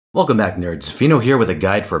Welcome back, nerds. Fino here with a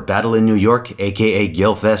guide for Battle in New York, aka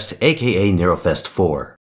Gilfest, aka Nerofest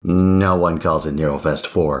 4. No one calls it Nerofest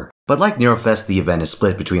 4. But like Nerofest, the event is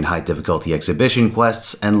split between high difficulty exhibition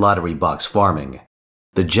quests and lottery box farming.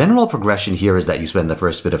 The general progression here is that you spend the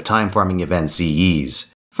first bit of time farming event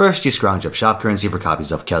CEs. First, you scrounge up shop currency for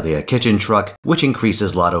copies of Chaldea Kitchen Truck, which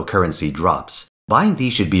increases lotto currency drops. Buying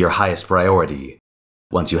these should be your highest priority.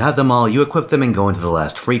 Once you have them all, you equip them and go into the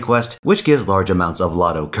last free quest, which gives large amounts of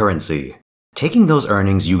lotto currency. Taking those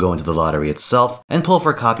earnings, you go into the lottery itself and pull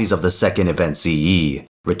for copies of the second event CE,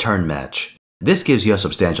 Return Match. This gives you a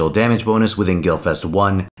substantial damage bonus within Gilfest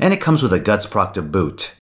 1, and it comes with a Guts proc to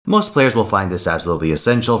boot. Most players will find this absolutely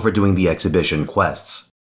essential for doing the exhibition quests.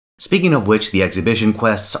 Speaking of which, the exhibition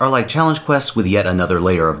quests are like challenge quests with yet another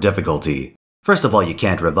layer of difficulty. First of all, you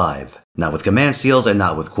can't revive. Not with command seals and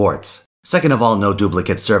not with quartz. Second of all, no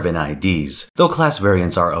duplicate servant IDs, though class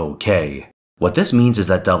variants are okay. What this means is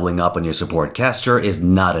that doubling up on your support caster is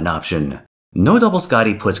not an option. No double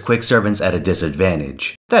Scotty puts quick servants at a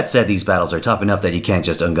disadvantage. That said, these battles are tough enough that you can't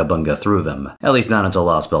just unga bunga through them, at least not until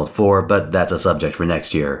Lost Belt 4, but that's a subject for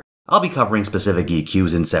next year. I'll be covering specific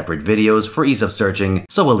EQs in separate videos for ease of searching,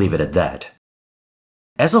 so we'll leave it at that.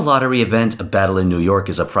 As a lottery event, Battle in New York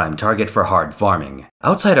is a prime target for hard farming.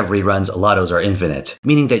 Outside of reruns, lottos are infinite,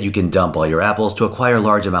 meaning that you can dump all your apples to acquire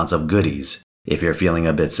large amounts of goodies. If you're feeling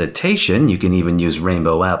a bit cetacean, you can even use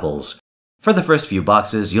rainbow apples. For the first few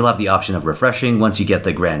boxes, you'll have the option of refreshing once you get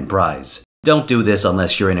the grand prize. Don't do this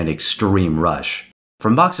unless you're in an extreme rush.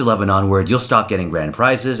 From box 11 onward, you'll stop getting grand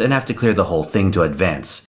prizes and have to clear the whole thing to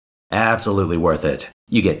advance. Absolutely worth it.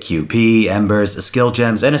 You get QP, embers, skill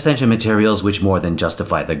gems, and ascension materials which more than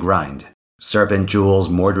justify the grind. Serpent jewels,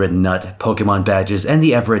 Mordred nut, Pokemon badges, and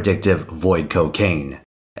the ever-addictive Void Cocaine.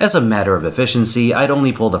 As a matter of efficiency, I'd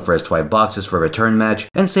only pull the first 5 boxes for return match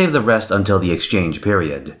and save the rest until the exchange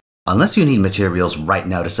period. Unless you need materials right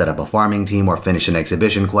now to set up a farming team or finish an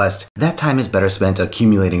exhibition quest, that time is better spent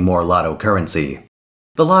accumulating more lotto currency.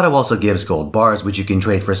 The lotto also gives gold bars which you can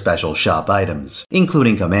trade for special shop items,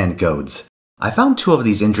 including command codes. I found 2 of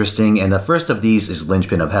these interesting, and the first of these is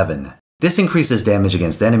Linchpin of Heaven. This increases damage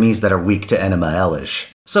against enemies that are weak to Enema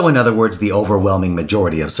Elish, so in other words, the overwhelming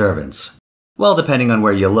majority of servants. Well, depending on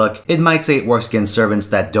where you look, it might say it works against servants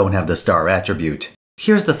that don't have the star attribute.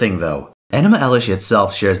 Here's the thing though, Enema Elish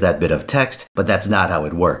itself shares that bit of text, but that's not how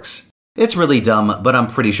it works. It's really dumb, but I'm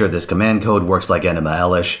pretty sure this command code works like Enema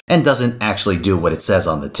Elish and doesn't actually do what it says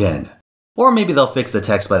on the tin. Or maybe they'll fix the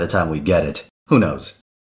text by the time we get it. Who knows?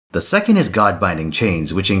 The second is God-Binding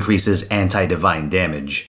Chains, which increases anti-divine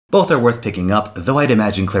damage. Both are worth picking up, though I'd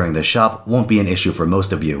imagine clearing the shop won't be an issue for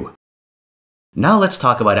most of you. Now let's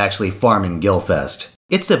talk about actually farming Gilfest.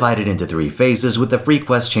 It's divided into 3 phases, with the free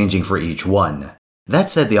quests changing for each one. That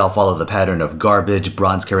said, they all follow the pattern of garbage,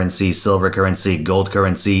 bronze currency, silver currency, gold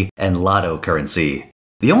currency, and lotto currency.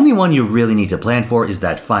 The only one you really need to plan for is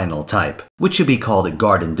that final type, which should be called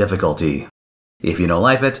Garden Difficulty. If you know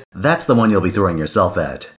life it, that's the one you'll be throwing yourself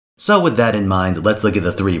at. So with that in mind, let's look at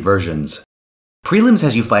the 3 versions. Prelims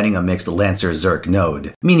has you fighting a mixed Lancer-Zerk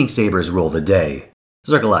node, meaning sabers rule the day.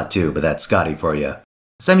 Zerk a lot too, but that's Scotty for you.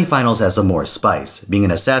 Semifinals has some more spice, being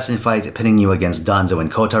an assassin fight pitting you against Danzo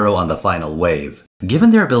and Kotaro on the final wave.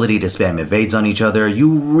 Given their ability to spam evades on each other,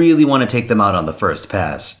 you really want to take them out on the first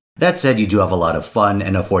pass. That said, you do have a lot of fun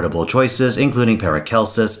and affordable choices, including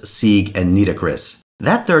Paracelsus, Sieg, and Nitocris.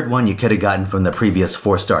 That third one you could have gotten from the previous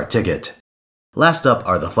 4-star ticket. Last up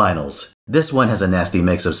are the finals. This one has a nasty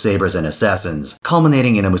mix of sabers and assassins,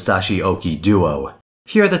 culminating in a Musashi Oki duo.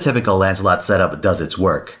 Here the typical Lancelot setup does its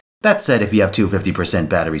work. That said, if you have 2 50%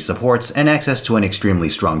 battery supports and access to an extremely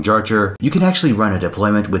strong Jarcher, you can actually run a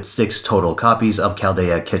deployment with 6 total copies of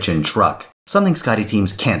Chaldea Kitchen Truck, something Scotty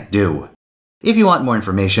teams can't do. If you want more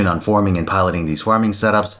information on forming and piloting these farming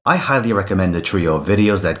setups, I highly recommend the trio of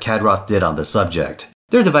videos that Kadroth did on the subject.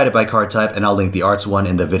 They're divided by card type, and I'll link the arts one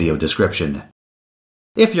in the video description.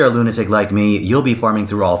 If you're a lunatic like me, you'll be farming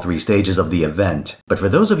through all 3 stages of the event, but for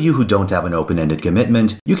those of you who don't have an open-ended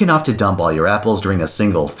commitment, you can opt to dump all your apples during a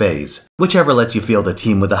single phase, whichever lets you field the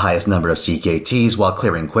team with the highest number of CKTs while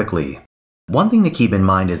clearing quickly. One thing to keep in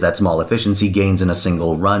mind is that small efficiency gains in a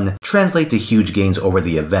single run translate to huge gains over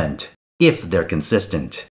the event, if they're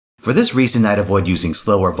consistent. For this reason, I'd avoid using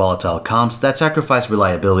slow or volatile comps that sacrifice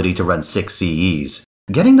reliability to run 6 CEs.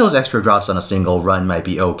 Getting those extra drops on a single run might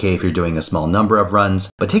be okay if you're doing a small number of runs,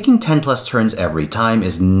 but taking 10+ turns every time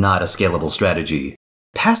is not a scalable strategy.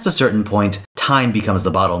 Past a certain point, time becomes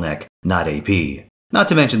the bottleneck, not AP. Not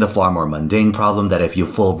to mention the far more mundane problem that if you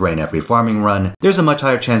full brain every farming run, there's a much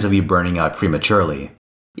higher chance of you burning out prematurely.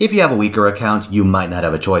 If you have a weaker account, you might not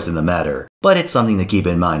have a choice in the matter, but it's something to keep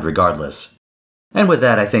in mind regardless. And with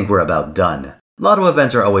that, I think we're about done. Lotto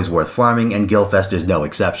events are always worth farming, and Gilfest is no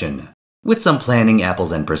exception. With some planning,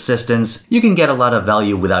 apples, and persistence, you can get a lot of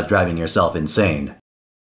value without driving yourself insane.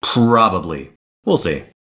 Probably. We'll see.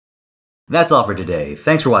 That's all for today.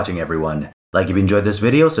 Thanks for watching, everyone. Like if you enjoyed this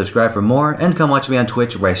video, subscribe for more, and come watch me on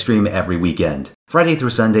Twitch where I stream every weekend. Friday through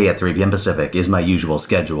Sunday at 3 PM Pacific is my usual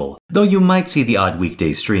schedule, though you might see the odd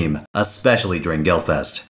weekday stream, especially during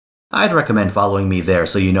Gilfest. I'd recommend following me there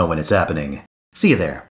so you know when it's happening. See you there.